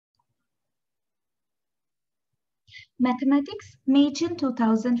Mathematics, Machen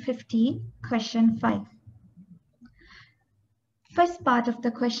 2015, question 5. First part of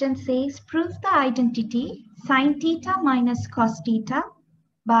the question says, prove the identity sin theta minus cos theta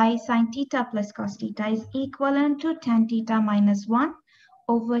by sin theta plus cos theta is equivalent to tan theta minus 1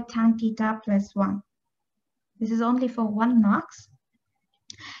 over tan theta plus 1. This is only for 1 marks.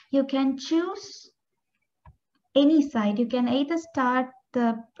 You can choose any side. You can either start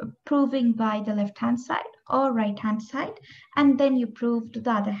the proving by the left hand side or right hand side, and then you prove to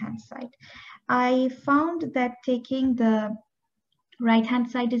the other hand side. I found that taking the right hand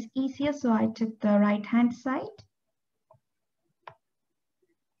side is easier, so I took the right hand side.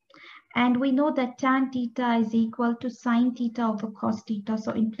 And we know that tan theta is equal to sin theta over cos theta.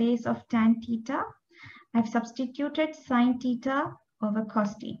 So in place of tan theta, I've substituted sin theta over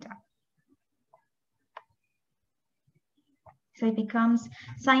cos theta. So it becomes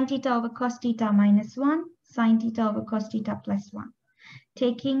sin theta over cos theta minus 1, sin theta over cos theta plus 1.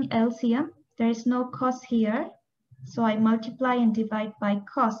 Taking LCM, there is no cos here. So I multiply and divide by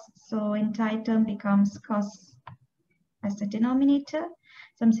cos. So entire term becomes cos as the denominator.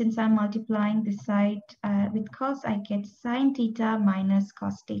 So since I'm multiplying this side with cos, I get sin theta minus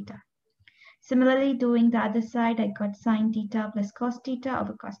cos theta. Similarly, doing the other side, I got sin theta plus cos theta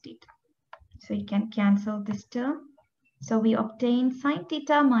over cos theta. So you can cancel this term. So we obtain sin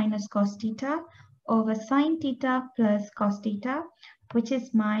theta minus cos theta over sin theta plus cos theta, which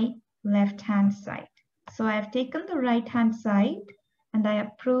is my left hand side. So I have taken the right hand side and I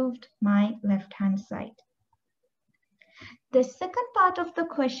have proved my left hand side. The second part of the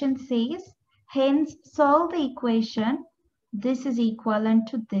question says, hence solve the equation. This is equivalent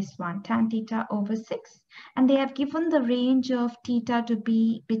to this one, tan theta over 6. And they have given the range of theta to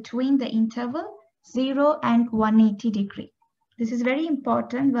be between the interval 0 and 180 degree. This is very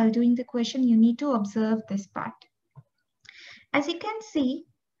important. While doing the question, you need to observe this part. As you can see,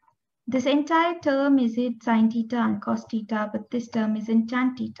 this entire term is in sin theta and cos theta, but this term is in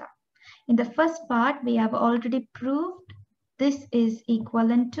tan theta. In the first part, we have already proved this is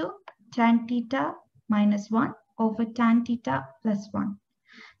equivalent to tan theta minus 1 over tan theta plus 1.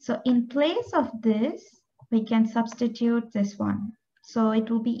 So in place of this, we can substitute this one. So it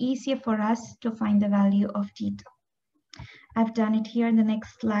will be easier for us to find the value of theta. I've done it here in the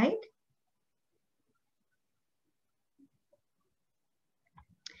next slide.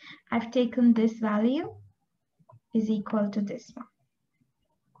 I've taken this value is equal to this one.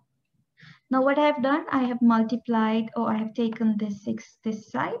 Now what I have done, I have multiplied, or I have taken this 6 this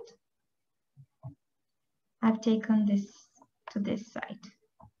side. I've taken this to this side.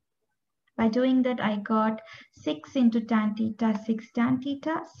 By doing that, I got 6 into tan theta, 6 tan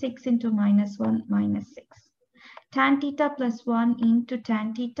theta, 6 into minus 1, minus 6. Tan theta plus 1 into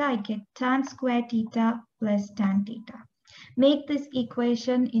tan theta, I get tan square theta plus tan theta. Make this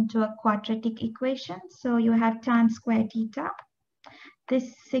equation into a quadratic equation. So you have tan square theta.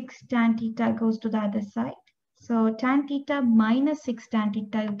 This 6 tan theta goes to the other side. So tan theta minus 6 tan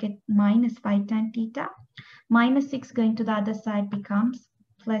theta, you get minus 5 tan theta. Minus 6 going to the other side becomes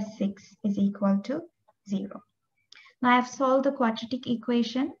plus 6 is equal to 0. Now I have solved the quadratic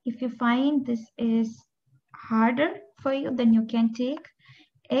equation. If you find this is harder for you, then you can take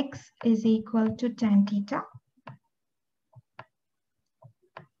x is equal to tan theta.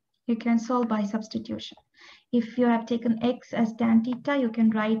 You can solve by substitution. If you have taken x as tan theta, you can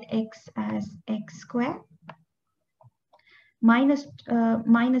write x as x square. Minus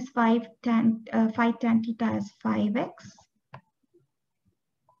 5 tan theta as 5x.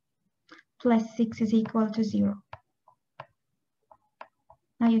 Plus 6 is equal to 0.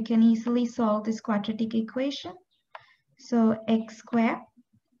 Now you can easily solve this quadratic equation. So x square.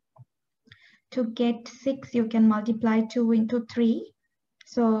 To get 6, you can multiply 2 into 3.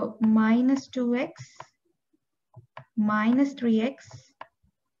 So minus 2x minus 3x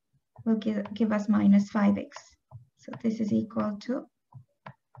will give us minus 5x. So this is equal to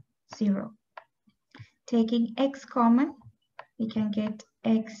 0. Taking x common, we can get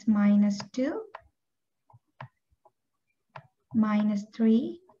x minus 2 minus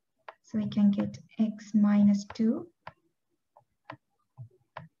 3. So we can get x minus 2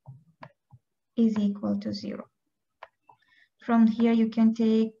 is equal to 0. From here, you can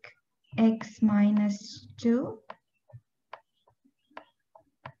take x minus 2,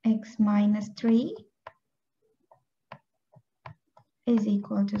 x minus 3 is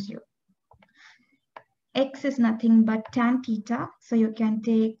equal to 0. X is nothing but tan theta. So you can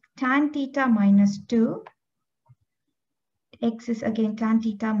take tan theta minus 2. X is again tan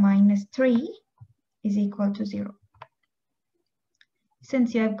theta minus 3 is equal to 0.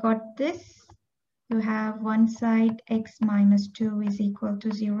 Since you have got this, you have one side x minus 2 is equal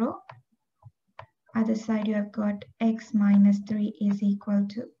to 0. Other side you have got x minus 3 is equal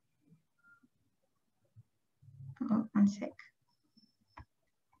to, oh, one sec.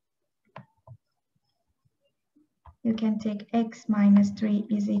 You can take x minus 3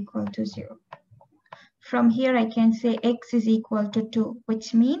 is equal to 0. From here I can say x is equal to 2,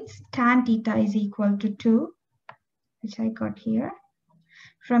 which means tan theta is equal to 2, which I got here.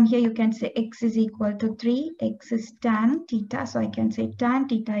 From here you can say x is equal to 3, x is tan theta, so I can say tan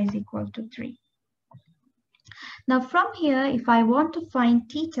theta is equal to 3. Now from here, if I want to find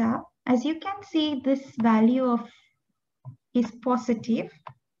theta, as you can see, this value is positive,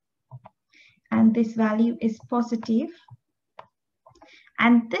 and this value is positive,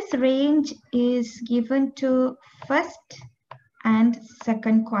 and this range is given to first and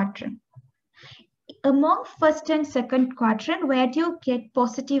second quadrant. Among first and second quadrant, where do you get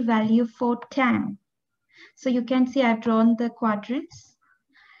positive value for tan? So you can see I've drawn the quadrants.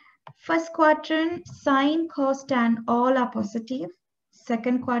 First quadrant, sine, cos, tan, all are positive.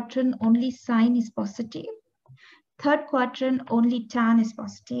 Second quadrant, only sine is positive. Third quadrant, only tan is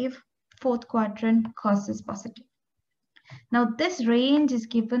positive. Fourth quadrant, cos is positive. Now this range is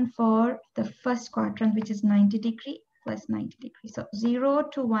given for the first quadrant, which is 90 degree plus 90 degree. So 0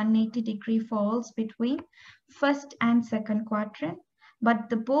 to 180 degree falls between first and second quadrant. But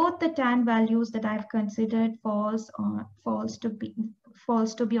both the tan values that I've considered falls to be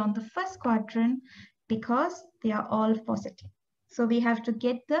on the first quadrant because they are all positive. So we have to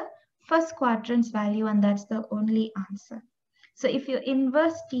get the first quadrant's value, and that's the only answer. So if your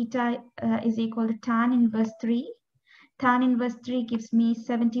inverse theta is equal to tan inverse 3, tan inverse 3 gives me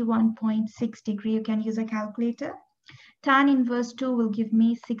 71.6 degree. You can use a calculator. Tan inverse 2 will give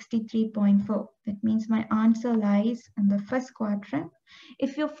me 63.4. That means my answer lies in the first quadrant.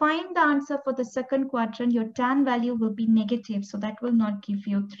 If you find the answer for the second quadrant, your tan value will be negative. So that will not give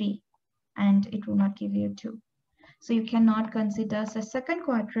you 3 and it will not give you 2. So you cannot consider the second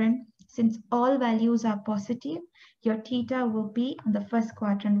quadrant. Since all values are positive, your theta will be in the first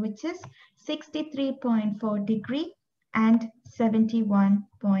quadrant, which is 63.4 degree and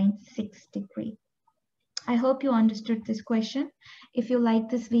 71.6 degree. I hope you understood this question. If you like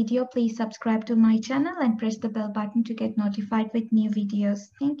this video, please subscribe to my channel and press the bell button to get notified with new videos.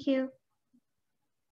 Thank you.